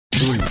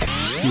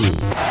2, 1.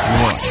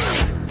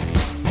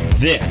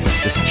 This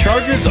is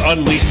Chargers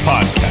Unleashed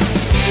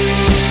podcast.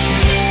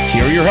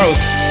 Here are your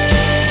hosts,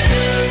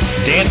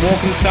 Dan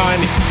Wolkenstein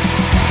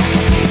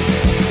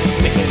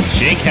and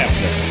Jake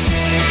Hefner.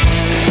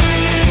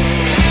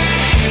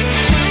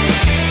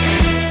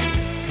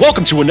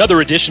 Welcome to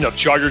another edition of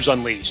Chargers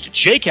Unleashed.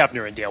 Jake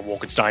Hefner and Dan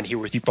Wolkenstein here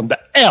with you from the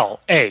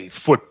LA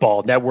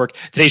Football Network.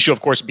 Today's show,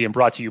 of course, is being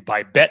brought to you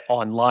by Bet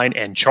Online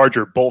and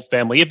Charger Bolt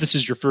Family. If this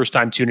is your first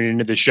time tuning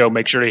into the show,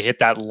 make sure to hit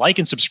that like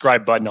and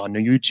subscribe button on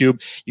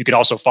YouTube. You can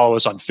also follow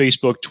us on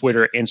Facebook,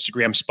 Twitter,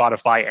 Instagram,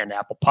 Spotify, and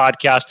Apple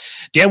Podcasts.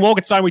 Dan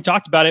Wolkenstein, we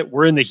talked about it.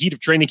 We're in the heat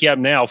of training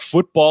camp now.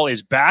 Football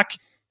is back,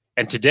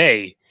 and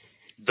today,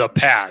 the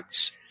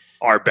pads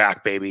are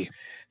back, baby.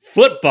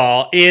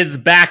 Football is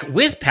back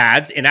with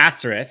pads and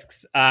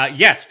asterisks.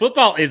 Yes,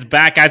 football is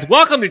back, guys.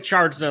 Welcome to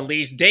Chargers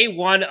Unleashed, day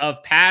one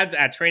of pads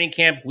at training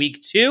camp,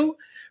 week 2.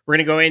 We're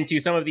going to go into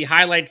some of the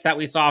highlights that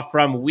we saw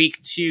from week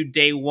 2,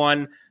 day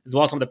 1, as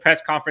well as some of the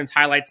press conference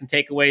highlights and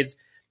takeaways.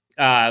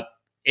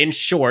 In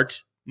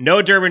short,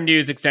 no Durbin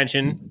News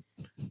extension.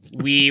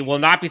 We will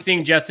not be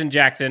seeing Justin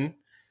Jackson.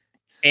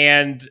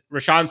 And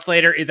Rashawn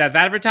Slater is as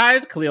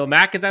advertised. Khalil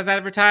Mack is as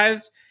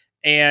advertised.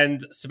 And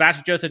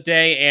Sebastian Joseph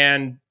Day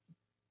and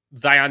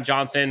Zion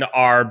Johnson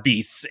are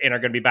beasts and are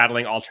going to be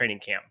battling all training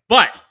camp.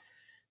 But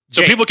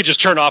so people could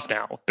just turn off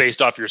now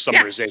based off your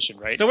summarization,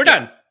 right? So we're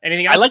done.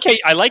 Anything else?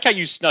 I like how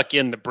you snuck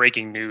in the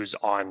breaking news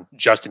on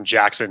Justin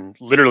Jackson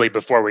literally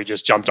before we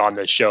just jumped on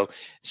this show,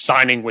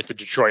 signing with the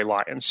Detroit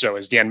Lions. So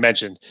as Dan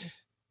mentioned,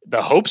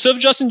 the hopes of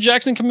Justin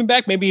Jackson coming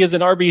back maybe as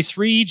an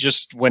RB3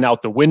 just went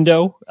out the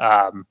window.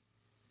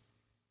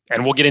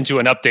 And we'll get into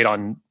an update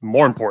on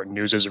more important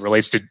news as it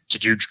relates to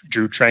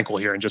Drew Tranquill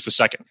here in just a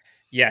second.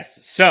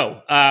 Yes.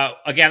 So,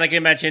 again, like I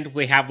mentioned,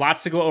 we have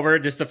lots to go over.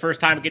 This is the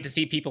first time we get to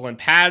see people in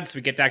pads.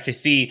 We get to actually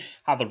see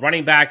how the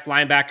running backs,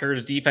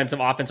 linebackers, defensive,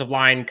 offensive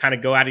line kind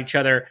of go at each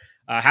other.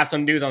 Have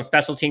some news on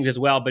special teams as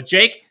well. But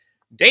Jake,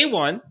 day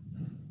one,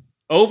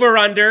 over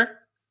under,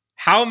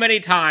 how many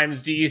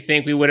times do you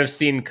think we would have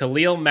seen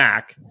Khalil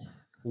Mack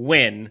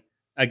win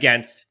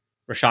against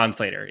Rashawn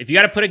Slater? If you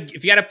got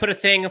to put a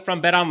thing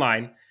from Bet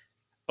Online,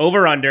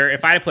 over under,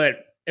 if I had put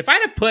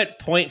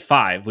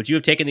 0.5, would you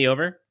have taken the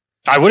over?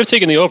 I would have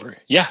taken the over,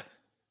 yeah.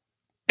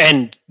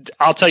 And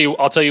I'll tell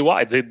you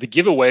why. The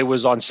giveaway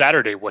was on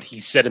Saturday, what he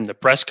said in the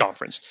press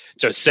conference,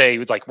 to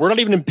say, like, we're not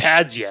even in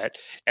pads yet,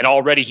 and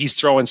already he's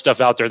throwing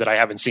stuff out there that I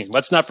haven't seen.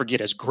 Let's not forget,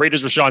 as great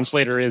as Rashawn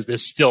Slater is,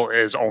 this still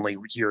is only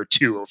year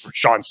 2 of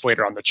Rashawn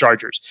Slater on the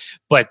Chargers.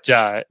 But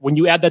when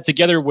you add that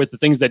together with the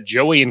things that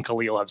Joey and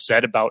Khalil have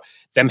said about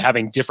them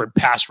having different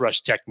pass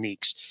rush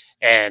techniques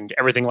and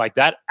everything like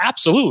that,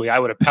 absolutely, I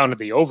would have pounded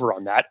the over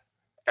on that.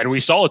 And we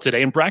saw it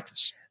today in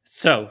practice.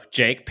 So,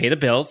 Jake, pay the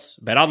bills,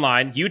 Bet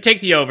Online. You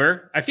take the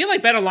over. I feel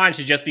like Bet Online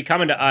should just be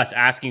coming to us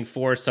asking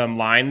for some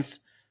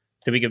lines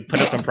so we can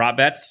put up some prop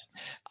bets.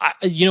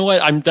 You know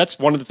what? That's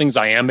one of the things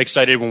I am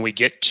excited when we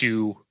get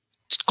to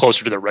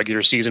closer to the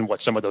regular season,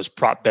 what some of those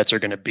prop bets are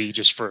going to be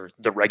just for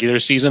the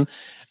regular season.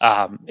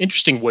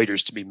 Interesting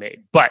wagers to be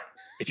made. But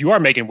if you are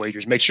making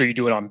wagers, make sure you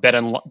do it on Bet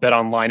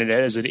Online,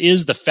 as it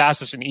is the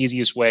fastest and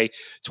easiest way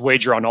to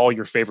wager on all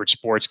your favorite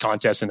sports,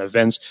 contests, and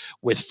events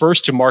with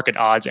first-to-market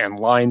odds and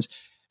lines.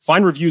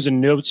 Find reviews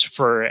and notes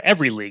for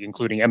every league,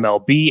 including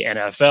MLB,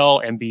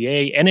 NFL,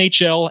 NBA,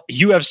 NHL,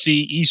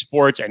 UFC,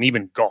 esports, and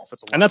even golf.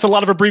 And that's a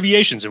lot of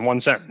abbreviations in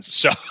one sentence.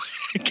 So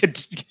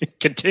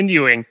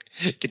continuing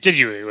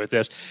with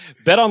this,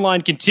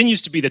 BetOnline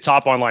continues to be the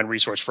top online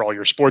resource for all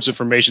your sports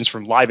information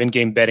from live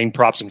in-game betting,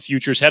 props, and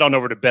futures. Head on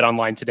over to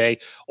BetOnline today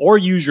or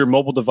use your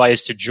mobile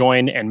device to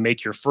join and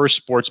make your first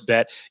sports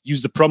bet.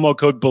 Use the promo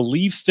code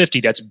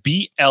BELIEVE50. That's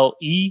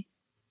BLEAV.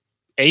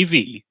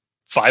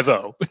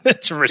 50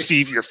 to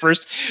receive your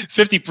first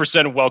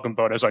 50% welcome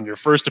bonus on your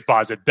first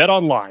deposit. Bet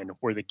Online,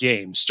 where the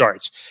game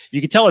starts. You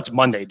can tell it's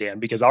Monday, Dan,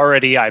 because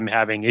already I'm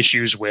having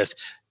issues with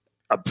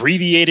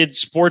abbreviated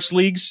sports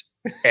leagues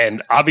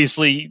and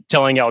obviously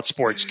telling out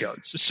sports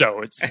codes.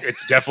 So it's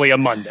definitely a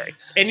Monday.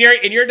 In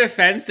your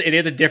defense, it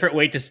is a different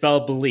way to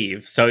spell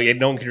believe, so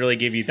no one can really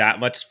give you that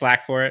much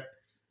flack for it.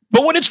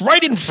 But when it's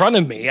right in front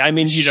of me, I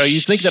mean, you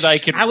think that I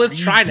could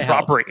trying to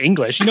proper help.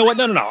 English. You know what?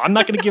 No. I'm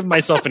not going to give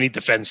myself any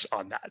defense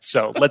on that.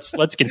 So let's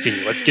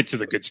continue. Let's get to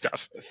the good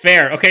stuff.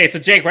 Fair. Okay, so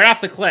Jake, right off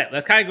the clip,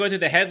 let's kind of go through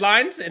the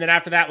headlines, and then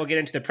after that, we'll get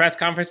into the press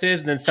conferences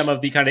and then some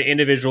of the kind of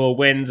individual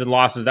wins and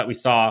losses that we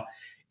saw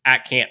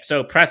at camp.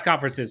 So press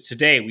conferences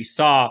today, we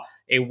saw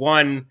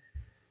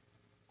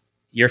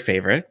your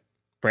favorite,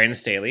 Brandon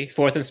Staley,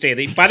 4th and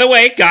Staley. By the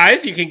way,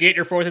 guys, you can get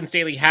your 4th and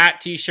Staley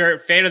hat,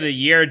 t-shirt, fan of the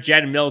year.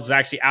 Jen Mills is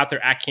actually out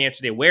there at camp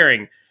today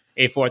wearing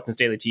a 4th and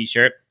Staley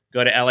t-shirt.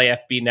 Go to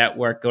LAFB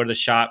Network, go to the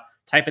shop,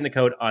 type in the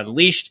code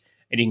UNLEASHED,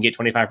 and you can get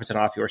 25%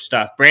 off your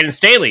stuff. Brandon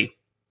Staley,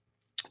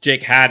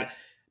 Jake, had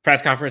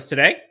press conference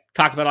today,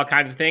 talked about all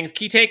kinds of things.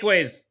 Key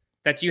takeaways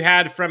that you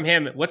had from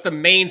him. What's the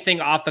main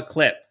thing off the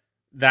clip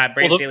that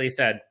Brandon Staley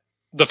said?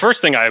 The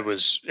first thing I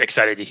was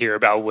excited to hear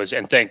about was,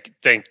 and thank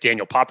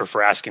Daniel Popper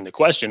for asking the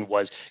question,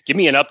 was give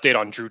me an update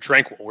on Drew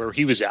Tranquill, where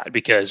he was at.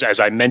 Because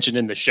as I mentioned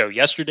in the show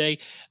yesterday,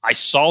 I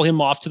saw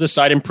him off to the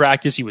side in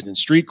practice. He was in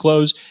street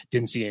clothes,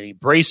 didn't see any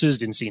braces,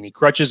 didn't see any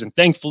crutches. And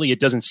thankfully, it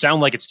doesn't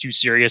sound like it's too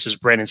serious, as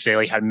Brandon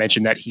Staley had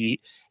mentioned that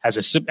he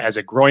has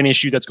a groin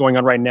issue that's going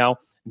on right now.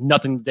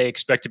 Nothing that they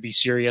expect to be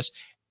serious.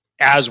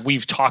 As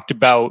we've talked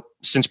about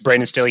since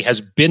Brandon Staley has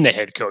been the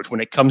head coach,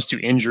 when it comes to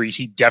injuries,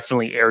 he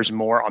definitely errs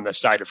more on the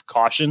side of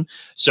caution.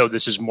 So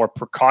this is more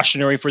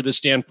precautionary for the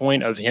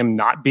standpoint of him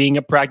not being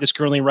at practice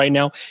currently right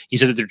now. He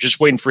said that they're just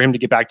waiting for him to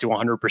get back to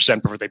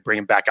 100% before they bring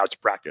him back out to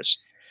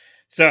practice.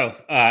 So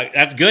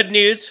that's good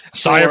news.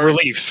 Sigh of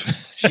relief.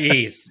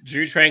 Jeez,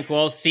 Drew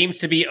Tranquill seems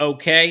to be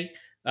okay.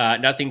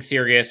 Nothing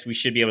serious. We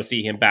should be able to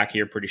see him back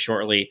here pretty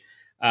shortly.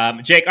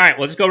 Jake, all right,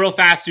 well, let's go real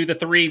fast through the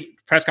three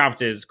press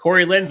conferences.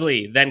 Corey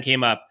Linsley then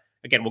came up.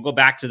 Again, we'll go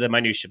back to the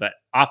minutia, but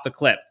off the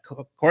clip.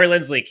 Corey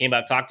Linsley came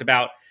up, talked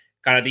about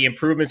kind of the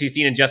improvements he's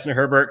seen in Justin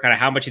Herbert, kind of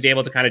how much he's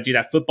able to kind of do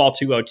that football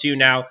 202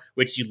 now,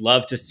 which you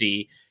love to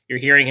see. You're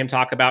hearing him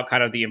talk about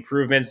kind of the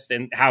improvements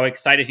and how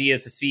excited he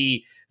is to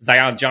see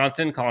Zion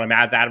Johnson, calling him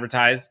as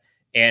advertised,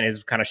 and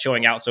is kind of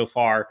showing out so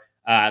far.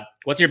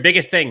 What's your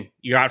biggest thing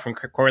you got from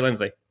Corey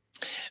Linsley?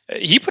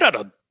 He put out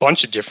a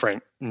bunch of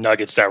different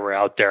nuggets that were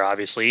out there,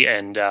 obviously.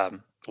 And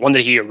one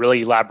that he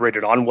really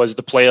elaborated on was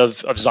the play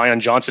of Zion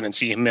Johnson and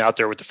see him out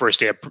there with the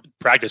first day of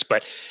practice.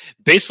 But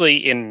basically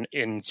in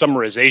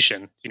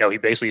summarization, he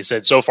basically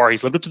said so far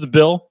he's lived up to the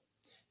bill.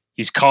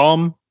 He's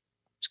calm,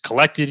 he's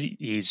collected.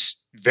 He's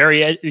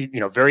very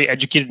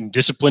educated and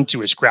disciplined to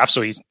his craft.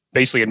 So he's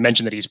basically had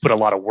mentioned that he's put a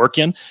lot of work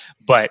in.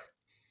 But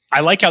I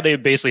like how they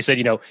basically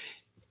said,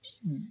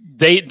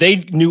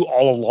 they knew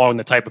all along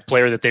the type of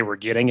player that they were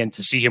getting, and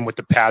to see him with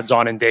the pads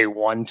on in day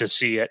one, to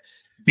see it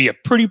be a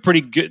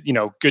pretty good,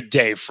 good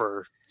day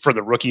for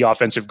the rookie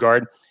offensive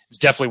guard. It's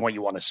definitely what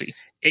you want to see.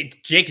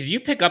 Jake, did you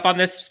pick up on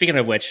this? Speaking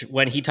of which,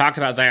 when he talked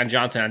about Zion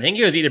Johnson, I think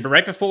it was either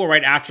right before or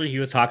right after he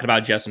was talking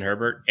about Justin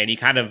Herbert, and he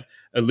kind of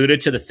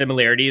alluded to the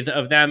similarities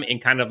of them in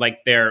kind of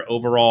like their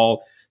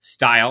overall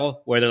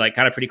style, where they're like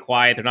kind of pretty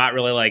quiet. They're not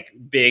really like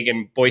big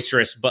and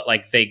boisterous, but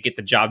like they get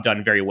the job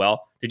done very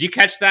well. Did you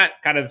catch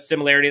that kind of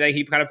similarity that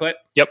he kind of put?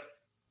 Yep.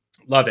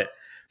 Love it.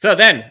 So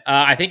then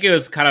I think it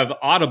was kind of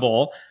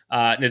audible.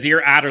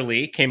 Nasir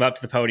Adderley came up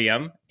to the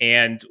podium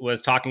and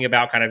was talking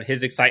about kind of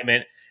his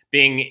excitement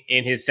being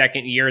in his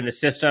second year in the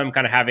system,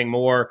 kind of having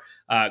more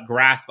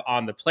grasp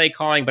on the play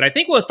calling. But I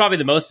think what was probably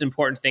the most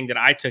important thing that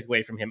I took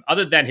away from him,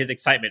 other than his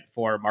excitement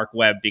for Mark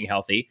Webb being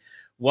healthy,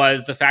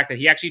 was the fact that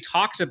he actually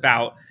talked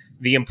about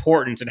the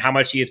importance and how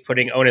much he is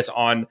putting onus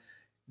on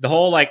the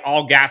whole like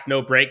all gas,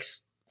 no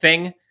brakes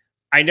thing.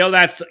 I know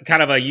that's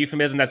kind of a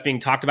euphemism that's being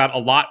talked about a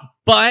lot,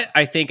 but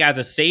I think as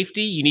a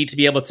safety, you need to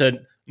be able to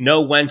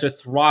know when to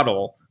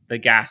throttle the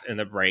gas and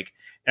the brake.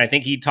 And I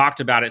think he talked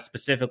about it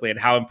specifically and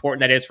how important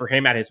that is for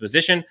him at his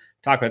position,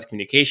 talk about his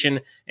communication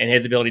and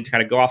his ability to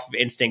kind of go off of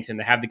instincts and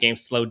to have the game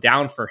slow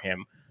down for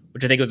him,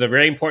 which I think was a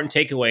very important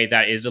takeaway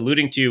that is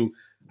alluding to,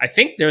 I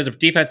think there was a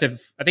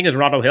defensive, I think it was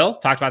Ronaldo Hill,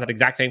 talked about that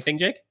exact same thing,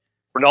 Jake.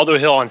 Ronaldo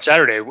Hill on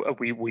Saturday,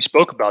 we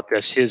spoke about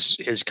this,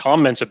 his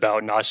comments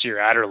about Nasir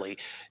Adderley.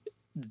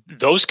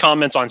 Those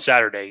comments on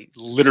Saturday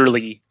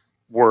literally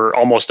were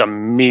almost a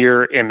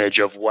mirror image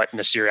of what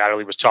Nasir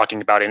Adderley was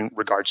talking about in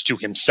regards to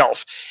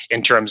himself,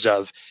 in terms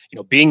of,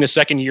 being the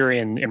second year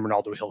in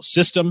Ronaldo Hill's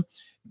system,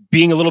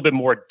 being a little bit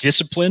more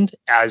disciplined,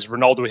 as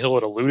Ronaldo Hill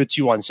had alluded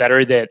to on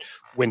Saturday, that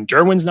when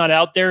Derwin's not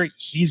out there,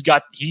 he's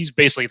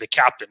basically the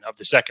captain of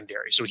the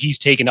secondary. So he's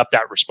taking up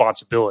that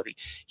responsibility.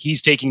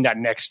 He's taking that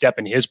next step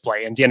in his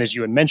play. And Dan, as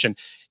you had mentioned,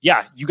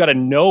 you got to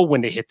know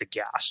when to hit the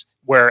gas.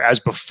 Whereas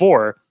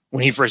before,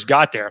 when he first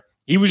got there,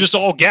 he was just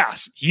all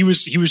gas. He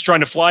was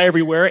trying to fly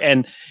everywhere.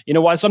 And you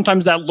know what?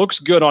 Sometimes that looks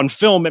good on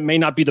film. It may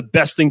not be the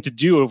best thing to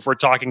do if we're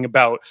talking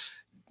about,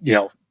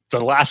 the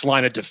last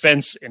line of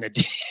defense in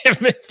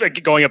a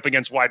going up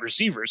against wide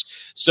receivers.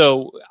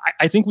 So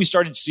I think we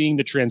started seeing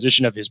the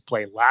transition of his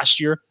play last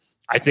year.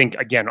 I think,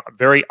 again,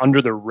 very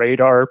under the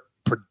radar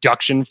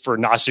production for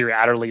Nasir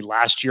Adderley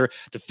last year.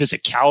 The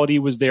physicality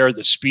was there,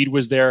 the speed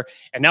was there.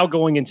 And now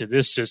going into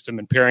this system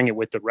and pairing it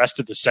with the rest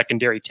of the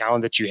secondary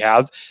talent that you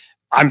have,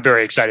 I'm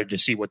very excited to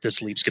see what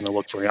this leap's going to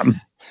look for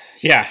him.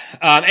 Yeah.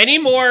 Any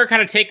more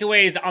kind of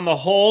takeaways on the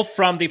whole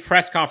from the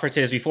press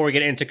conferences before we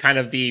get into kind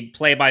of the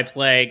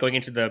play-by-play, going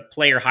into the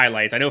player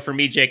highlights? I know for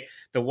me, Jake,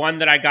 the one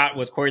that I got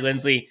was Corey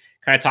Linsley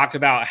kind of talked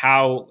about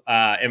how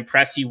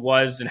impressed he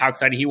was and how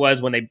excited he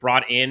was when they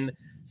brought in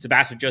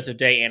Sebastian Joseph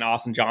Day and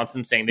Austin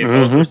Johnson, saying they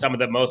both were some of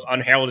the most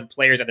unheralded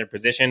players at their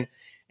position,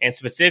 and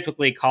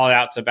specifically called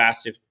out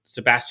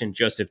Sebastian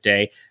Joseph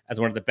Day as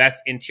one of the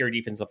best interior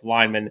defensive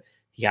linemen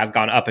he has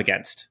gone up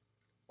against.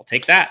 We'll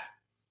take that.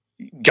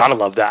 Gotta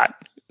love that.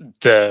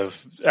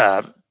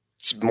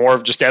 It's more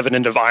of just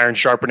evident of iron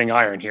sharpening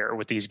iron here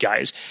with these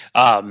guys.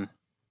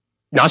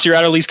 Nasir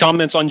Adderley's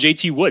comments on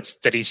JT Woods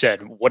that he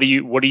said, what do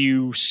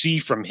you see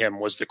from him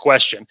was the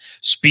question.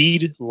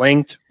 Speed,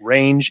 length,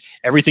 range,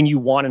 everything you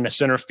want in a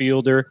center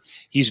fielder.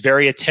 He's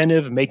very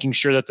attentive, making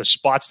sure that the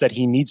spots that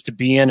he needs to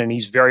be in, and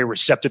he's very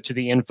receptive to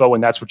the info,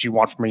 and that's what you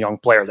want from a young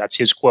player. That's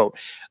his quote.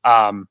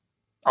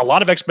 A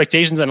lot of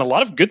expectations and a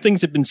lot of good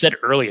things have been said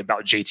early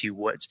about JT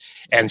Woods.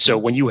 And so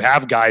when you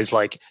have guys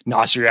like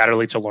Nasir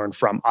Adderley to learn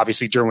from,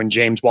 obviously Derwin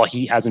James, while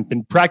he hasn't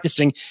been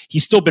practicing,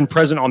 he's still been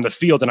present on the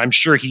field. And I'm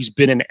sure he's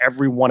been in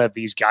every one of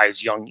these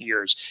guys' young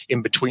ears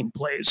in between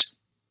plays.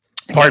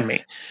 Pardon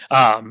me.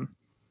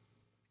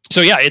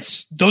 So yeah,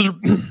 those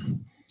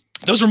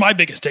are my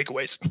biggest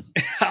takeaways.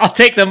 I'll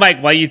take the mic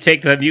while you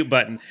take the mute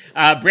button.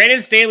 Brandon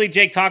Staley,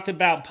 Jake, talked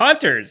about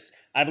punters.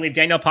 I believe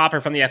Daniel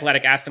Popper from The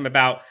Athletic asked him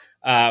about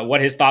what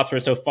his thoughts were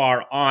so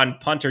far on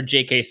punter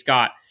J.K.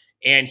 Scott.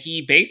 And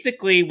he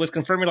basically was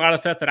confirming a lot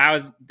of stuff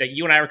that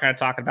you and I were kind of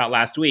talking about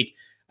last week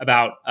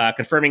about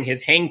confirming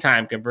his hang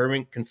time,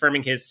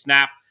 confirming his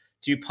snap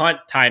to punt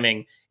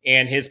timing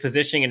and his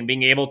positioning and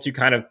being able to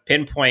kind of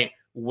pinpoint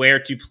where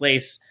to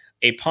place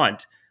a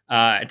punt.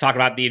 And talk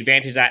about the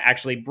advantage that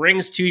actually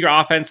brings to your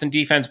offense and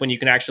defense when you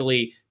can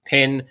actually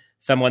pin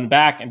someone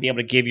back and be able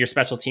to give your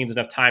special teams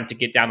enough time to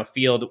get down the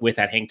field with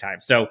that hang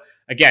time. So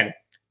again,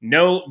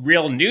 no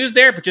real news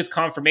there, but just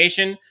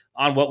confirmation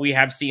on what we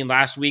have seen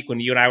last week when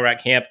you and I were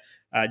at camp.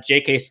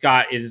 J.K.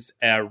 Scott is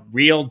a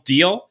real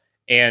deal,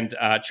 and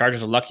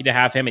Chargers are lucky to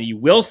have him, and you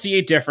will see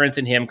a difference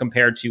in him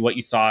compared to what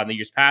you saw in the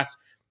years past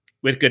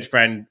with good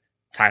friend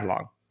Ty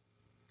Long.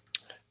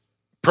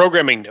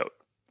 Programming note.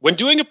 When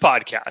doing a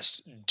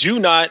podcast, do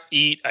not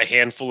eat a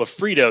handful of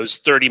Fritos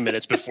 30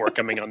 minutes before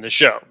coming on the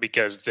show,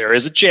 because there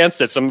is a chance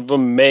that some of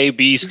them may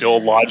be still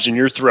lodged in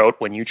your throat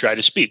when you try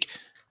to speak.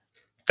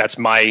 That's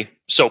my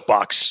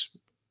soapbox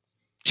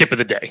tip of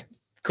the day.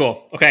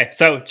 Cool. Okay.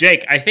 So,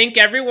 Jake, I think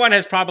everyone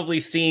has probably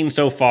seen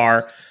so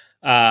far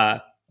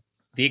the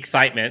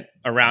excitement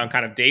around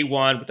kind of day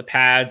one with the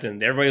pads,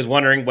 and everybody's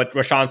wondering what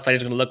Rashawn Slater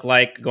is going to look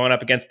like going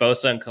up against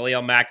Bosa and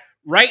Khalil Mack.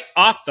 Right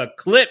off the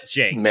clip,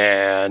 Jake.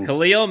 Man.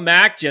 Khalil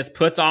Mack just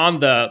puts on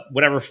the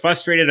whatever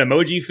frustrated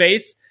emoji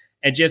face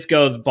and just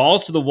goes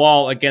balls to the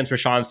wall against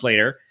Rashawn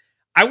Slater.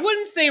 I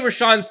wouldn't say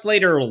Rashawn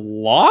Slater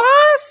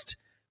lost,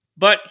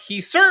 but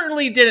he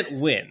certainly didn't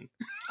win.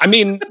 I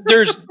mean,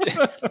 there's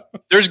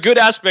good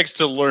aspects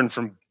to learn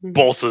from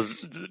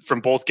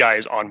both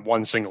guys on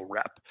one single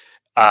rep.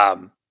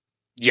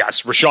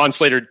 Yes, Rashawn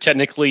Slater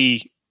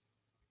technically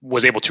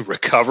was able to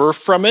recover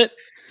from it,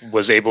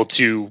 was able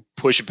to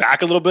push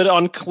back a little bit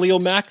on Khalil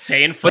Mack.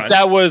 Stay in front. But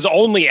that was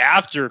only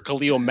after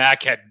Khalil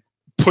Mack had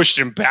pushed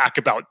him back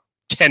about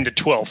 10 to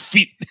 12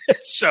 feet.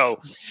 So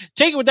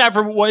take it with that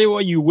for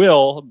what you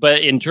will.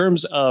 But in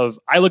terms of,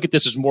 I look at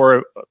this as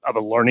more of a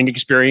learning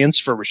experience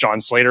for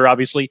Rashawn Slater,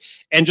 obviously,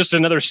 and just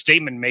another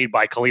statement made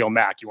by Khalil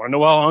Mack. You want to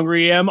know how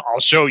hungry I am? I'll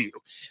show you.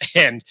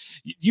 And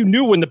you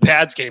knew when the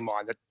pads came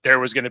on that there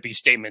was going to be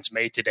statements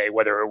made today,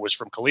 whether it was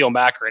from Khalil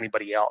Mack or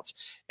anybody else.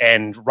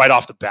 And right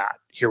off the bat,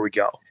 here we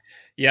go.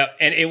 Yeah,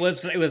 and it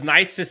was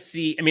nice to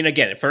see. I mean,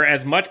 again, for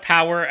as much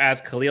power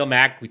as Khalil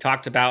Mack, we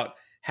talked about,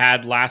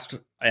 had last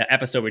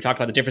episode, we talked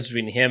about the difference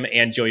between him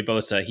and Joey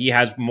Bosa. He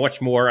has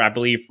much more, I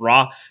believe,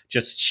 raw,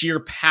 just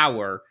sheer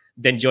power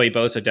than Joey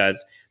Bosa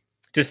does.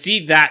 To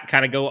see that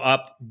kind of go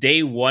up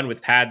day one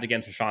with pads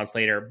against Rashawn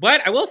Slater.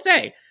 But I will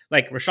say,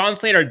 like, Rashawn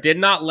Slater did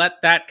not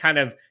let that kind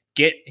of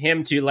get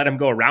him to let him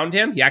go around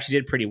him. He actually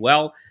did pretty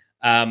well.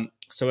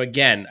 So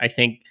again, I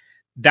think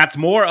that's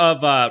more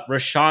of a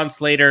Rashawn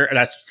Slater,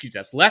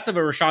 that's less of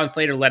a Rashawn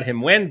Slater let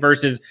him win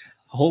versus,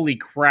 holy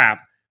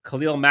crap,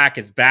 Khalil Mack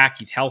is back.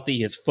 He's healthy.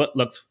 His foot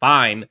looks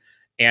fine.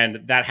 And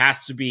that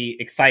has to be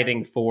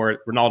exciting for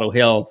Ronaldo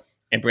Hill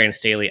and Brandon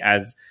Staley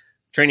as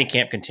training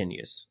camp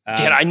continues.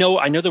 Dan, I know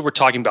that we're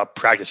talking about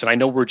practice, and I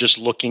know we're just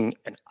looking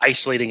and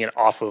isolating it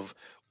off of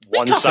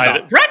one side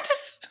of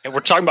practice. And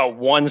we're talking about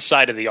one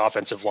side of the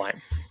offensive line.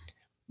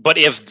 But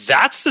if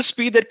that's the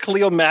speed that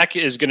Khalil Mack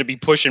is going to be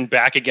pushing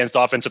back against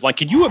offensive line,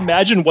 can you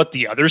imagine what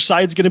the other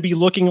side's going to be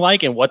looking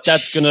like and what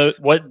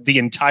what the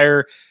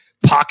entire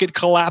pocket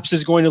collapse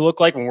is going to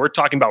look like when we're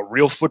talking about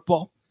real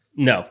football?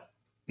 No,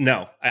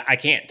 I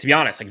can't, to be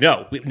honest. Like,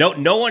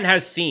 no one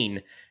has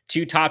seen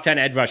two top 10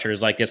 edge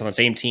rushers like this on the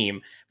same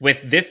team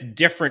with this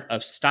different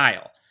of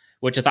style,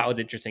 which I thought was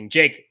interesting.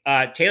 Jake,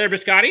 Taylor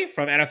Biscotti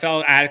from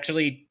NFL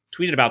actually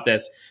tweeted about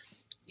this.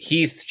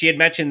 She had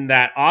mentioned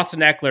that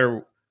Austin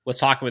Eckler was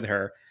talking with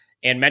her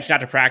and mentioned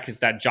after practice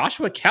that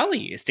Joshua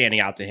Kelly is standing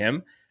out to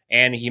him.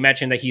 And he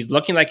mentioned that he's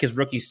looking like his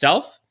rookie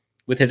self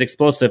with his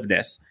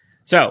explosiveness.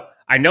 So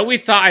I know we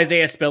saw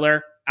Isaiah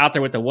Spiller out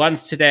there with the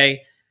ones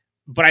today,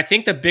 but I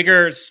think the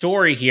bigger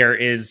story here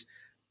is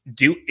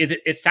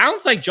it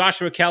sounds like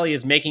Joshua Kelly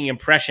is making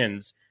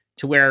impressions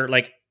to where,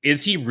 like,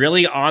 is he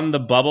really on the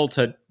bubble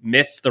to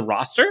miss the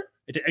roster?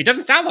 It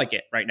doesn't sound like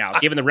it right now,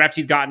 given the reps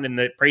he's gotten and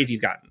the praise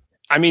he's gotten.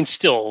 I mean,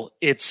 still,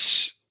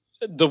 it's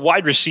the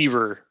wide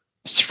receiver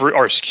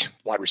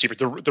wide receiver,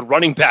 the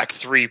running back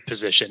 3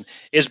 position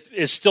is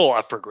still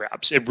up for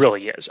grabs. It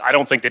really is. I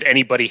don't think that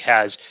anybody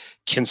has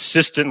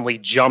consistently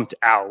jumped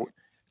out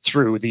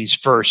through these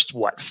first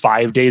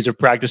 5 days of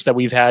practice that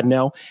we've had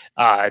now.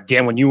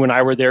 Dan, when you and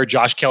I were there,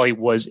 Josh Kelly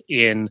was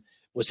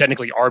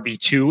technically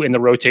RB2 in the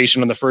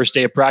rotation on the first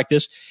day of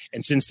practice.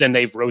 And since then,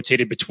 they've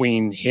rotated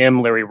between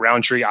him, Larry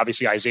Roundtree,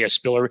 obviously Isaiah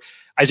Spiller.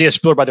 Isaiah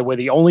Spiller, by the way,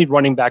 the only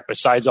running back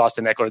besides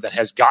Austin Ekeler that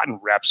has gotten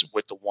reps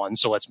with the one.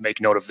 So let's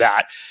make note of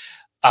that.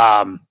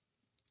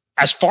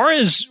 As far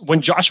as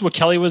when Joshua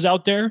Kelly was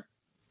out there,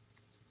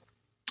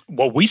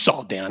 what we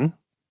saw, Dan,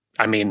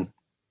 I mean,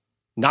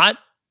 not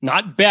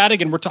bad.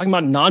 Again, we're talking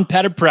about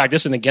non-padded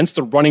practice, and against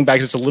the running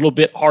backs, it's a little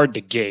bit hard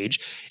to gauge.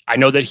 I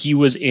know that he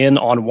was in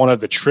on one of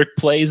the trick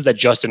plays that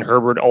Justin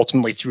Herbert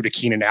ultimately threw to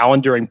Keenan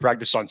Allen during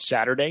practice on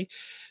Saturday.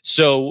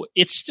 So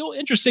it's still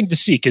interesting to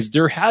see, because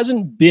there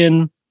hasn't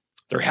been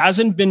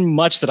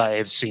much that I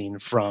have seen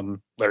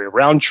from Larry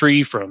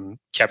Roundtree, from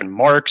Kevin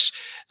Marks,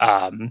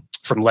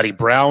 from Letty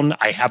Brown.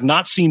 I have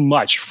not seen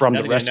much from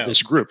the rest of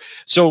this group.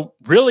 So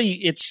really,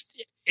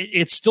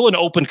 it's still an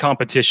open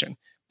competition.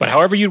 But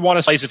however you'd want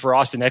to slice it for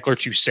Austin Ekeler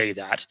to say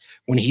that,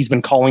 when he's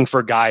been calling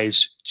for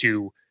guys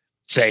to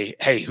say,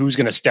 hey, who's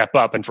going to step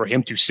up, and for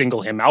him to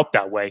single him out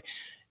that way,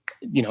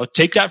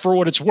 take that for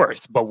what it's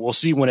worth. But we'll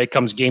see when it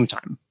comes game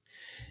time.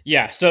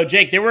 Yeah. So,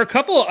 Jake, there were a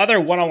couple of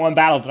other one-on-one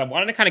battles that I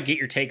wanted to kind of get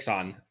your takes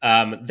on.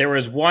 There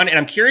was one, and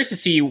I'm curious to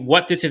see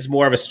what this is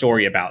more of a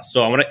story about.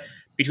 So I want to,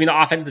 between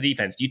the offense and the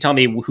defense, you tell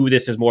me who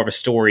this is more of a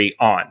story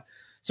on.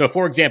 So,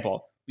 for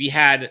example, we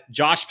had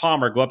Josh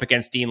Palmer go up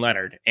against Dean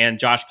Leonard, and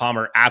Josh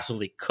Palmer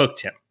absolutely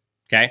cooked him.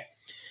 Okay.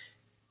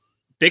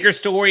 Bigger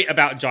story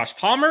about Josh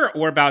Palmer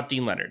or about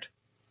Dean Leonard?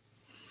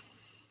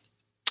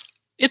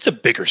 It's a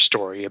bigger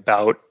story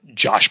about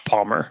Josh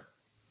Palmer.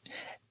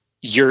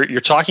 You're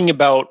talking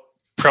about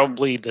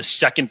probably the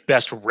second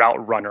best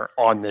route runner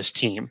on this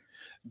team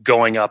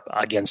going up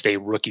against a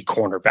rookie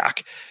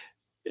cornerback.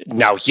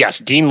 Now, yes,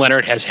 Dean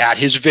Leonard has had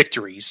his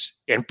victories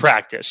in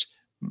practice,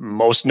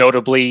 most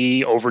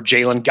notably over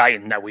Jalen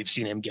Guyton, that we've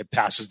seen him get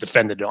passes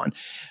defended on.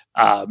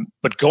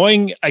 But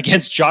going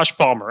against Josh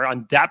Palmer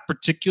on that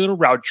particular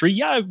route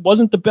tree, it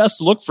wasn't the best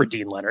look for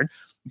Dean Leonard.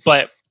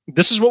 But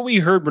this is what we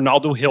heard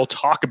Ronaldo Hill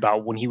talk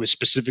about when he was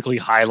specifically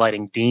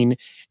highlighting Dean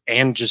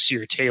and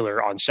Jasir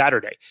Taylor on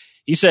Saturday.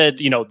 He said,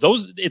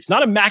 it's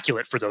not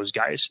immaculate for those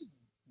guys.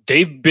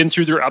 They've been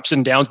through their ups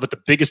and downs, but the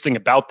biggest thing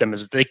about them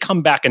is that they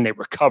come back and they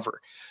recover.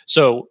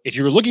 So if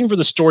you're looking for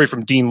the story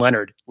from Dean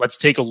Leonard, let's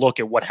take a look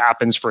at what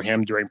happens for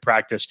him during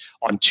practice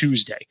on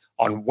Tuesday,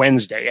 on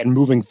Wednesday, and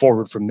moving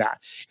forward from that.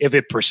 If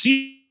it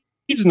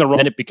proceeds in the run,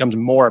 then it becomes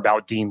more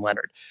about Dean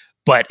Leonard.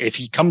 But if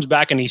he comes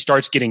back and he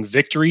starts getting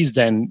victories,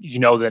 then you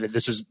know that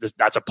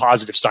that's a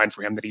positive sign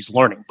for him that he's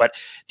learning. But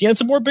Dan, it's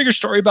a more bigger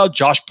story about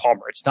Josh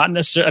Palmer. It's not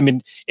necessarily, I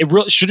mean,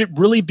 should it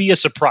really be a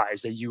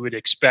surprise that you would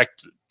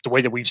expect the way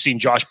that we've seen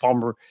Josh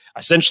Palmer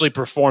essentially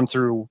perform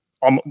through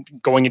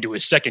going into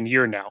his second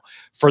year now,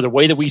 for the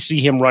way that we see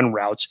him run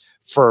routes,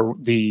 for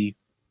the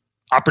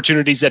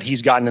opportunities that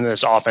he's gotten in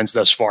this offense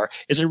thus far?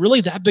 Is it really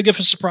that big of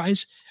a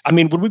surprise? I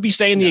mean, would we be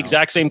saying the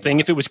exact same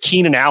thing if it was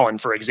Keenan Allen,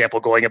 for example,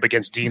 going up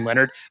against Dean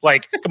Leonard?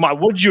 Like, come on,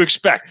 what did you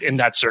expect in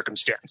that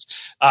circumstance?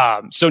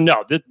 So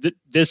no,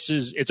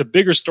 it's a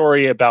bigger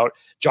story about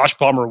Josh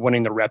Palmer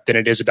winning the rep than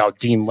it is about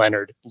Dean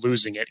Leonard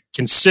losing it,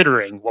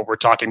 considering what we're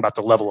talking about,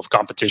 the level of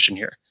competition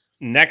here.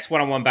 Next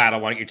one-on-one battle,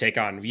 why don't you take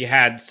on? You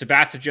had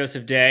Sebastian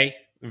Joseph Day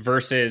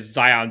versus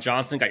Zion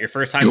Johnson. Got your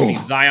first time seeing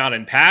Zion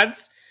in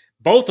pads.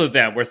 Both of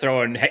them were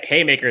throwing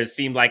haymakers,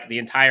 seemed like the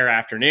entire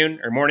afternoon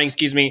or morning,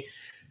 excuse me.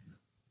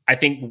 I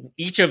think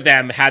each of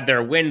them had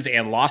their wins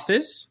and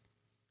losses.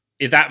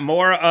 Is that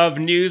more of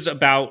news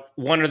about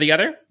one or the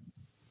other?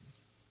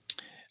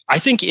 I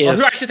think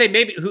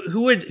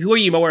who are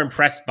you more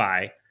impressed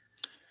by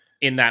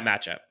in that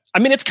matchup? I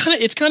mean, it's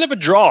kind of a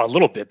draw a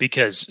little bit,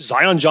 because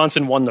Zion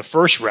Johnson won the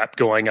first rep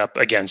going up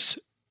against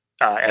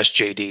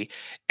SJD,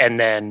 and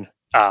then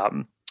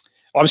I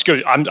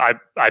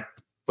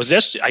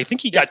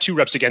think he got 2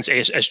 reps against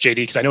SJD,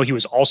 because I know he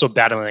was also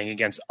battling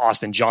against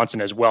Austin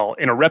Johnson as well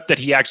in a rep that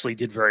he actually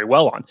did very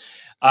well on.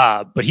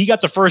 But he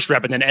got the first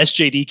rep, and then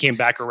SJD came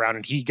back around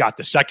and he got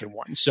the second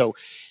one. So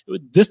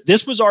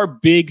this was our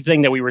big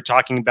thing that we were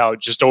talking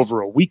about just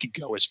over a week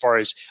ago, as far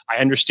as I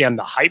understand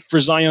the hype for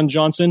Zion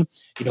Johnson.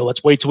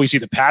 Let's wait till we see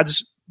the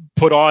pads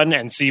put on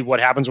and see what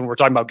happens when we're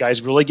talking about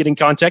guys really getting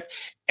contact.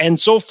 And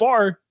so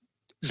far,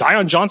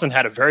 Zion Johnson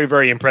had a very,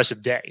 very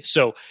impressive day.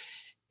 So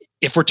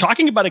if we're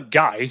talking about a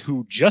guy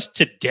who just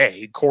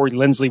today, Corey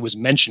Linsley was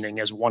mentioning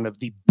as one of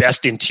the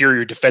best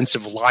interior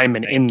defensive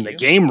linemen in the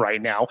game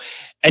right now,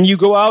 and you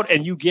go out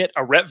and you get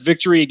a rep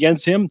victory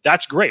against him,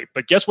 that's great.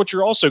 But guess what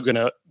you're also going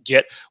to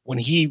get when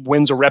he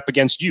wins a rep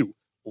against you?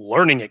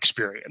 Learning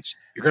experience.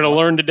 You're going to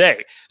learn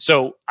today.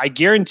 So I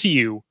guarantee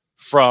you,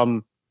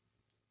 from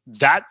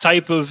that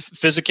type of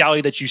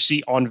physicality that you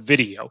see on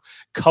video,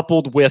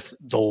 coupled with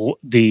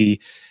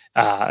the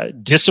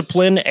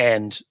discipline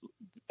and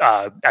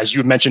as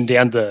you mentioned,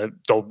 Dan, the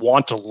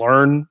want to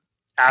learn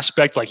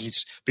aspect, like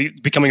he's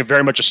becoming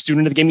very much a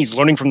student of the game. He's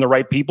learning from the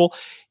right people.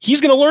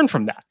 He's going to learn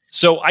from that.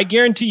 So I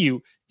guarantee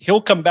you,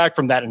 he'll come back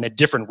from that in a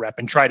different rep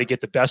and try to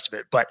get the best of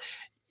it. But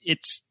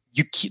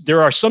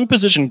there are some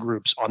position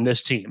groups on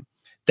this team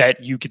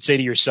that you could say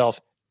to yourself,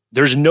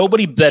 there's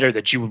nobody better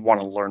that you would want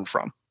to learn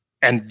from.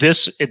 And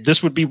this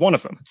would be one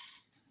of them.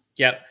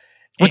 Yep.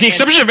 With the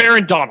exception of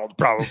Aaron Donald,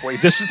 probably.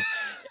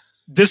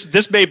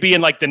 This may be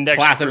in like the next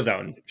class of his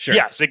own. Sure.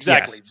 Yes,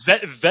 exactly.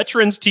 Yes.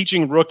 Veterans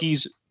teaching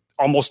rookies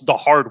almost the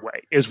hard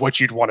way is what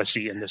you'd want to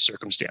see in this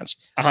circumstance.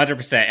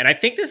 100%. And I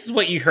think this is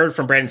what you heard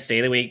from Brandon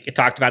Staley. We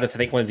talked about this, I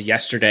think it was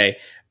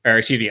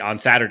on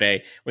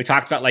Saturday. We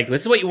talked about like,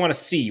 this is what you want to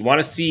see. You want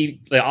to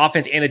see the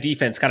offense and the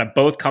defense kind of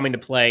both coming to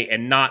play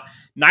and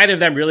neither of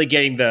them really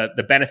getting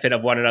the benefit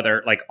of one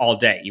another like all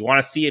day. You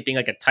want to see it being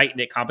like a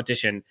tight-knit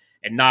competition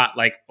and not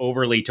like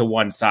overly to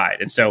one side.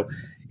 And so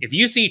if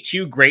you see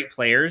two great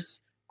players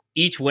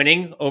each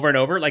winning over and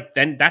over, like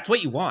then that's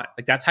what you want.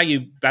 Like that's how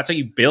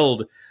you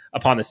build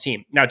upon this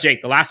team. Now,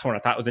 Jake, the last one I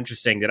thought was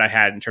interesting that I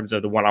had in terms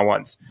of the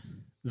one-on-ones.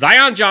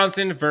 Zion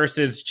Johnson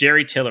versus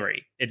Jerry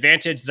Tillery.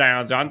 Advantage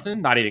Zion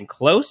Johnson, not even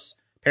close.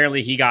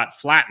 Apparently he got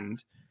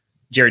flattened.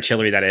 Jerry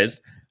Tillery, that is.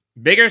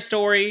 Bigger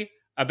story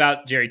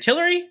about Jerry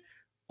Tillery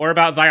or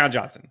about Zion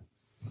Johnson?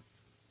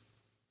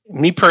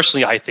 Me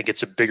personally, I think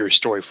it's a bigger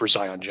story for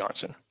Zion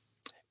Johnson.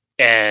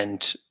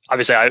 And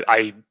obviously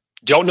I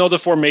don't know the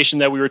formation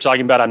that we were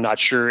talking about. I'm not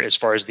sure as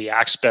far as the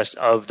aspect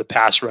of the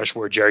pass rush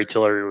where Jerry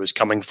Tillery was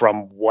coming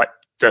from, what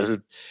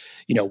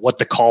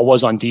the call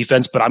was on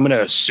defense, but I'm going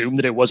to assume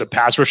that it was a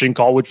pass rushing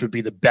call, which would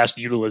be the best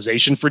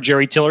utilization for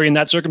Jerry Tillery in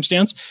that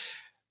circumstance.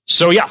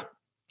 So yeah,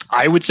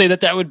 I would say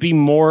that would be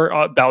more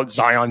about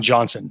Zion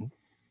Johnson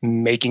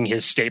making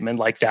his statement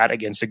like that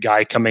against a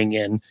guy coming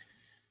in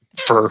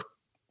for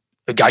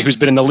a guy who's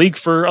been in the league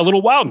for a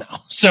little while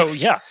now. So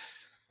yeah,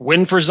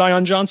 win for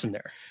Zion Johnson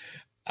there.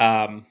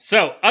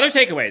 So other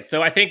takeaways.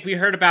 So I think we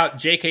heard about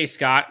J.K.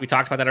 Scott. We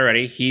talked about that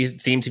already. He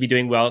seemed to be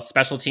doing well.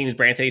 Special teams,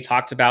 Brante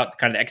talked about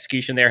kind of the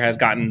execution there has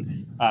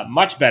gotten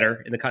much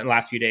better in the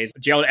last few days.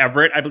 Gerald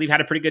Everett, I believe, had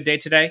a pretty good day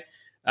today.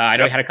 I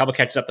know he had a couple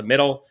catches up the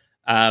middle.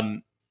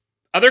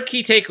 Other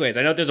key takeaways.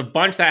 I know there's a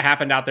bunch that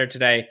happened out there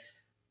today.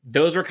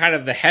 Those were kind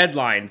of the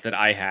headlines that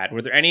I had.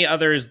 Were there any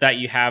others that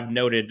you have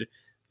noted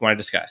want to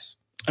discuss?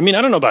 I mean,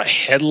 I don't know about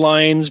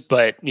headlines,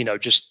 but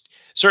just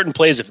certain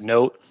plays of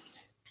note.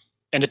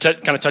 And to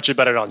kind of touch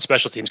about it on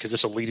special teams, because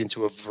this will lead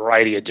into a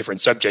variety of different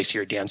subjects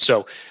here, Dan.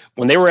 So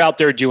when they were out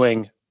there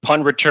doing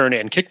punt return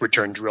and kick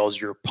return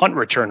drills, your punt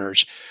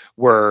returners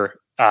were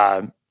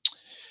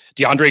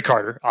DeAndre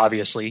Carter,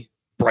 obviously,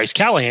 Bryce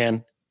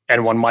Callahan,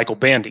 and one Michael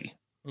Bandy.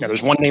 Now,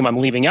 there's one name I'm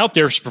leaving out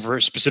there for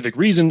a specific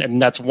reason,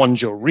 and that's one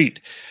Joe Reed.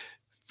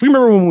 If we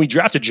remember when we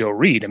drafted Joe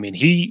Reed, I mean,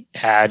 he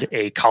had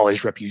a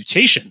college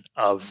reputation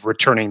of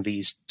returning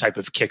these type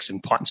of kicks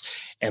and punts.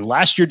 And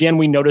last year, Dan,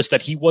 we noticed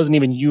that he wasn't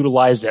even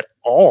utilized at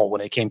all when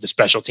it came to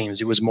special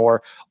teams. It was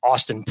more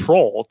Austin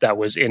Prohl that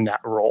was in that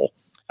role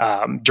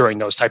during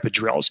those type of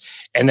drills.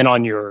 And then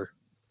on your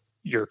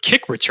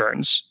kick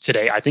returns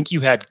today, I think you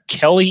had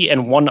Kelly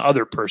and one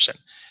other person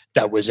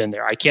that was in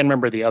there. I can't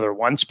remember the other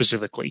one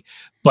specifically,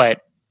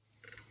 but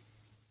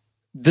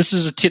this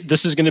is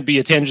going to be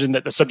a tangent,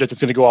 that the subject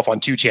that's going to go off on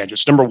two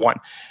tangents. Number one,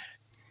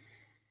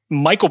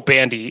 Michael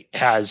Bandy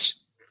has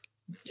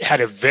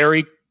had a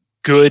very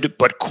good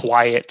but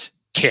quiet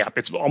camp.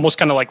 It's almost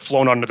kind of like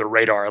flown under the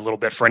radar a little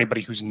bit for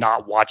anybody who's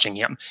not watching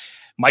him.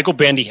 Michael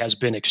Bandy has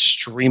been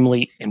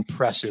extremely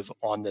impressive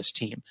on this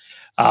team.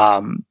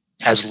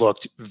 Has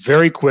looked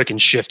very quick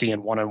and shifty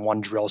in one-on-one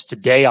drills.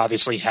 Today,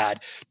 obviously,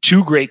 had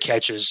two great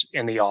catches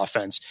in the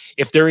offense.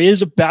 If there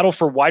is a battle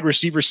for wide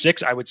receiver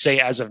 6, I would say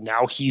as of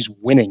now, he's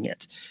winning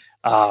it.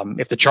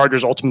 If the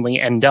Chargers ultimately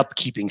end up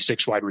keeping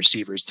 6 wide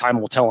receivers, time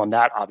will tell on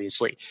that,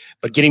 obviously.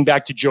 But getting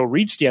back to Joe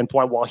Reed's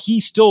standpoint, while he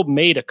still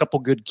made a couple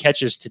good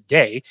catches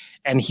today,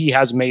 and he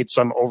has made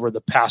some over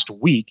the past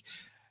week,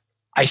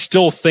 I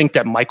still think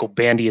that Michael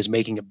Bandy is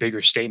making a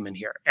bigger statement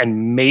here.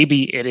 And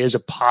maybe it is a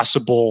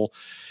possible,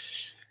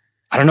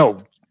 I don't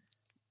know,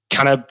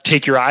 kind of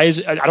take your eyes.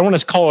 I don't want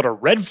to call it a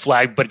red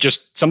flag, but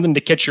just something to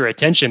catch your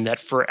attention that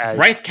for as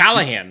Bryce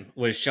Callahan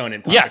was shown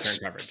in punt return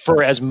coverage.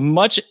 For as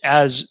much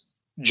as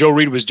Joe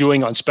Reed was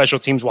doing on special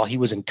teams while he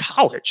was in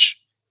college,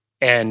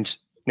 and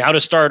now to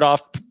start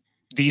off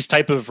these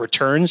type of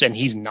returns and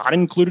he's not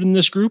included in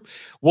this group,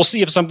 we'll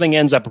see if something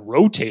ends up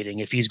rotating,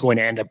 if he's going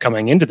to end up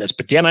coming into this.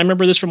 But Dan, I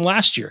remember this from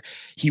last year.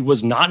 He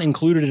was not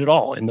included at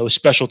all in those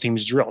special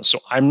teams drills. So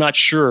I'm not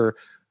sure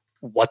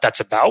what that's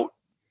about.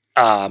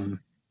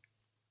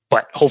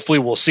 But hopefully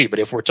we'll see. But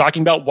if we're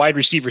talking about wide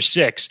receiver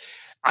 6,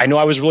 I know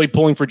I was really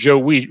pulling for Joe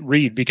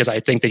Reed because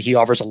I think that he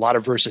offers a lot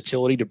of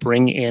versatility to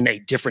bring in a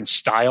different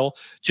style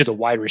to the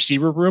wide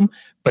receiver room.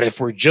 But if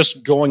we're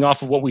just going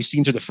off of what we've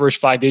seen through the first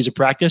 5 days of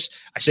practice,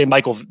 I say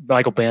Michael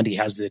Bandy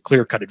has the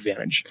clear-cut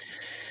advantage.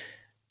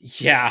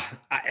 Yeah,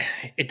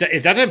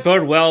 it doesn't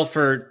bode well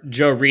for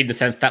Joe Reed in the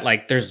sense that,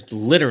 like, there's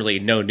literally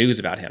no news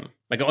about him.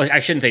 Like, I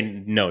shouldn't say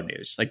no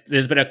news. Like,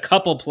 there's been a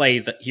couple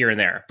plays here and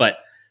there, but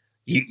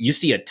you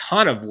see a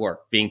ton of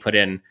work being put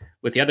in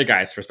with the other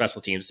guys for special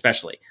teams,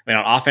 especially. I mean,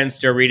 on offense,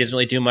 Joe Reed doesn't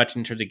really do much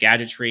in terms of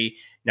gadgetry,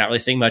 not really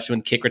seeing much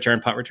with kick return,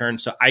 punt return.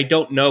 So I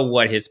don't know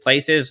what his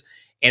place is.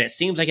 And it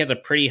seems like he has a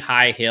pretty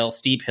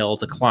steep hill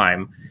to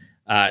climb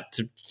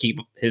to keep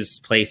his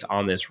place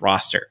on this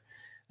roster.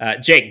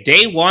 Jake,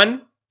 day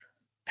one,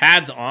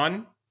 pads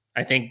on.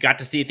 I think got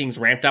to see things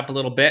ramped up a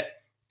little bit.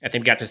 I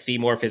think we got to see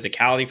more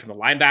physicality from the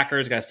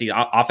linebackers. Got to see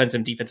offensive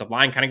and defensive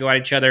line kind of go at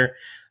each other.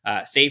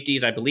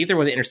 Safeties, I believe there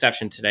was an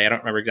interception today. I don't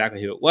remember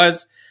exactly who it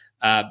was.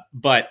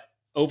 But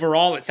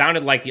overall, it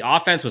sounded like the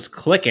offense was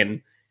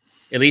clicking,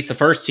 at least the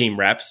first team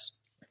reps.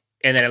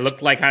 And then it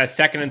looked like kind of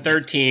second and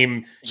third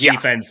team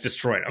defense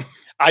destroyed them.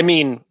 I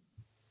mean,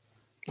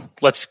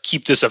 let's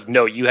keep this of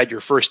note. You had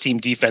your first team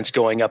defense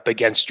going up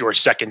against your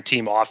second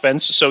team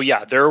offense. So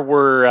yeah, there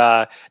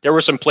were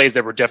some plays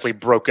that were definitely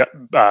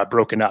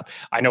broken up.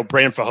 I know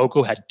Brandon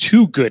Fehoko had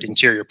 2 good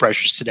interior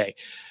pressures today.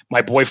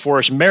 My boy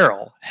Forrest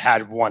Merrill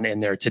had 1 in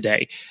there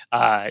today.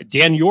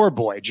 Dan, your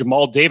boy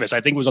Jamal Davis,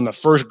 I think was on the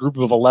first group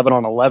of 11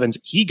 on 11s.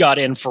 He got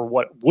in for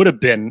what would have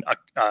been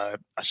a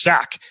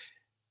sack.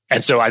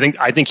 And so I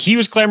think he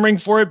was clamoring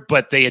for it,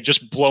 but they had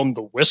just blown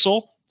the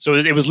whistle. So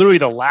it was literally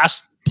the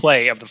last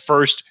play of the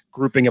first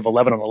grouping of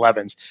 11 on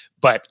 11s.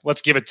 But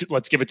let's give it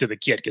to the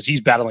kid because he's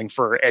battling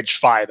for edge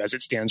 5 as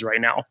it stands right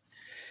now.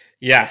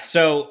 Yeah.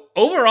 So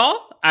overall,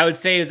 I would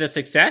say it was a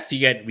success.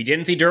 We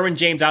didn't see Derwin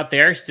James out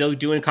there still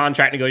doing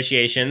contract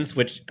negotiations,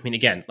 which, I mean,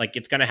 again, like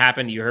it's going to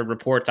happen. You heard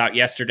reports out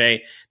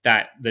yesterday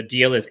that the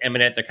deal is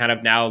imminent. They're kind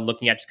of now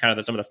looking at just kind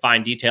of some of the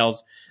fine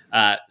details.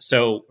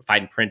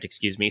 Fine print,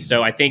 excuse me.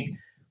 So I think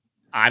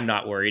I'm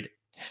not worried.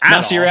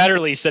 Nasir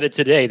Adderley said it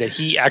today that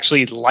he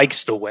actually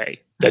likes the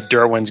way that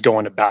Derwin's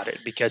going about it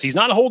because he's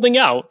not holding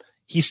out.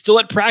 He's still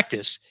at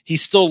practice.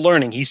 He's still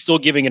learning. He's still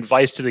giving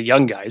advice to the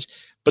young guys,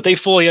 but they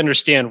fully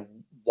understand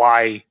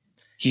why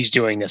he's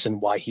doing this and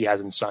why he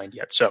hasn't signed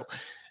yet. So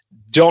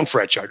don't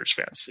fret, Chargers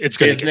fans. It's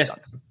going to get done.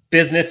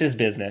 Business is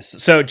business.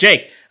 So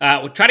Jake,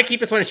 we'll try to keep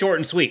this one short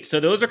and sweet. So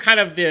those are kind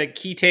of the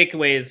key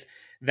takeaways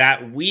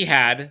that we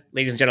had,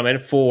 ladies and gentlemen,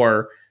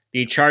 for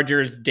the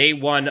Chargers day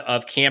one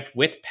of camp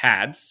with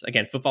pads.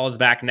 Again, football is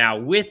back now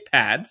with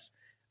pads.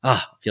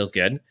 Feels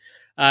good.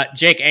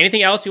 Jake,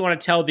 anything else you want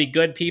to tell the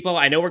good people?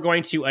 I know we're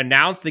going to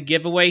announce the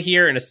giveaway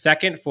here in a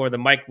second for the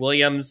Mike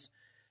Williams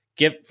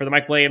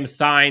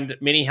signed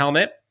mini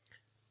helmet.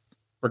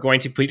 We're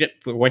going to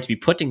be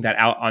putting that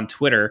out on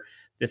Twitter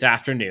this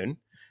afternoon.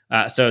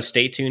 So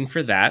stay tuned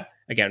for that.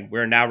 Again,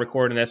 we're now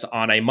recording this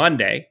on a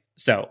Monday.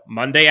 So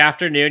Monday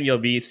afternoon, you'll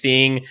be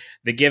seeing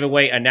the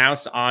giveaway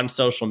announced on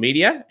social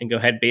media. And go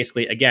ahead,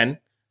 basically, again,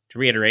 to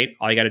reiterate,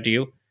 all you got to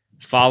do,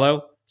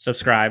 follow,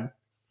 subscribe,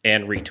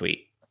 and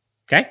retweet.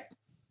 Okay?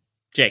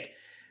 Jake.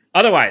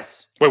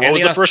 Otherwise. Wait, what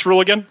was the first rule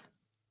again?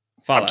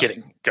 Follow. I'm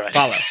kidding. Go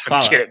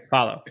ahead.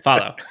 Follow.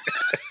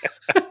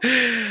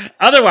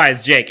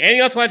 Otherwise, Jake,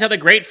 anything else you want to tell the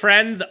great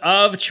friends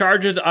of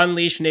Chargers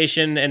Unleashed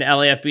Nation and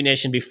LAFB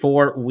Nation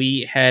before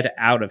we head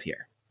out of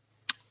here?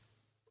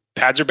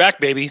 Pads are back,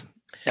 baby.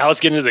 Now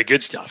let's get into the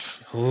good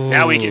stuff. Ooh.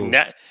 Now we can.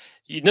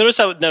 You notice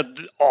how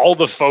all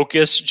the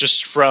focus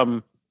just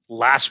from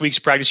last week's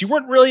practice, you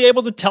weren't really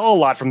able to tell a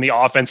lot from the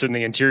offense and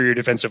the interior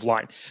defensive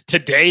line.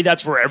 Today,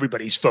 that's where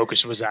everybody's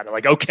focus was at.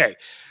 Like, okay,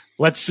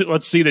 let's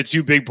see the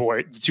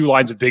two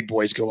lines of big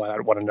boys go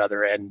at one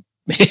another, and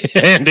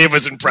it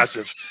was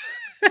impressive.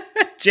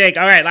 Jake,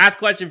 all right, last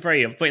question for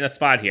you. I'm putting the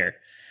spot here.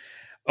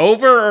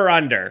 Over or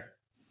under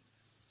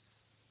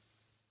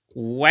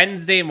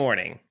Wednesday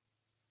morning?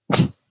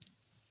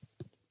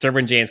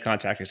 Derwin James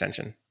contract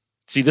extension.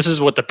 See, this is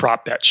what the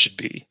prop bet should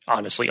be,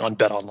 honestly, on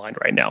Bet Online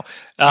right now.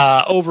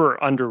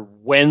 Over under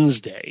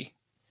Wednesday.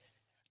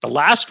 The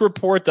last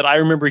report that I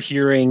remember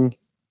hearing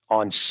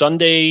on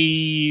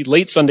Sunday,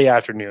 late Sunday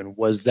afternoon,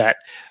 was that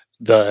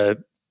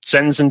the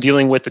sentence in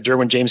dealing with the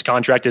Derwin James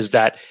contract is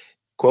that,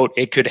 quote,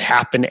 it could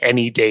happen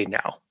any day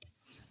now.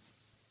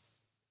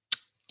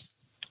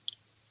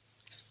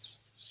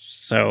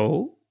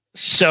 So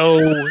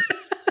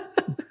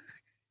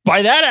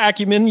by that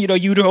acumen,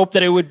 you'd hope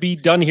that it would be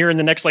done here in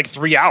the next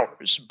 3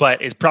 hours, but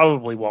it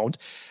probably won't.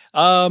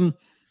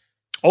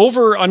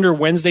 Over under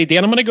Wednesday,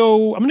 Dan, I'm going to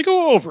go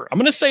over. I'm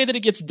going to say that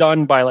it gets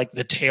done by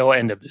the tail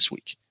end of this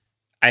week.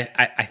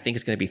 I think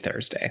it's going to be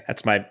Thursday.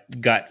 That's my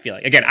gut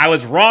feeling. Again, I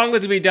was wrong that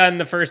it's going to be done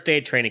the first day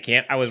of training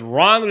camp. I was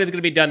wrong that it's going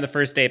to be done the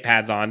first day of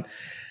pads on.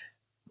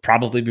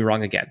 Probably be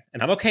wrong again.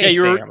 And I'm okay. Yeah,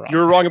 you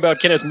were wrong about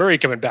Kenneth Murray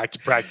coming back to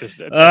practice.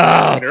 Don't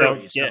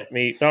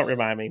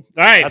remind me.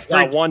 All right. That's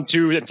not 1,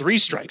 2, and 3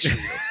 strikes for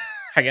you.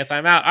 I guess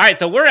I'm out. All right.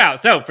 So we're out.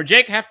 So for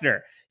Jake Hefner,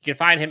 you can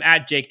find him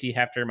at Jake D.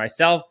 Hefner,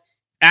 myself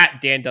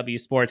at Dan W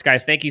Sports.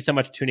 Guys, thank you so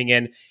much for tuning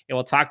in. And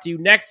we'll talk to you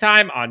next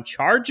time on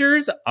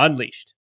Chargers Unleashed.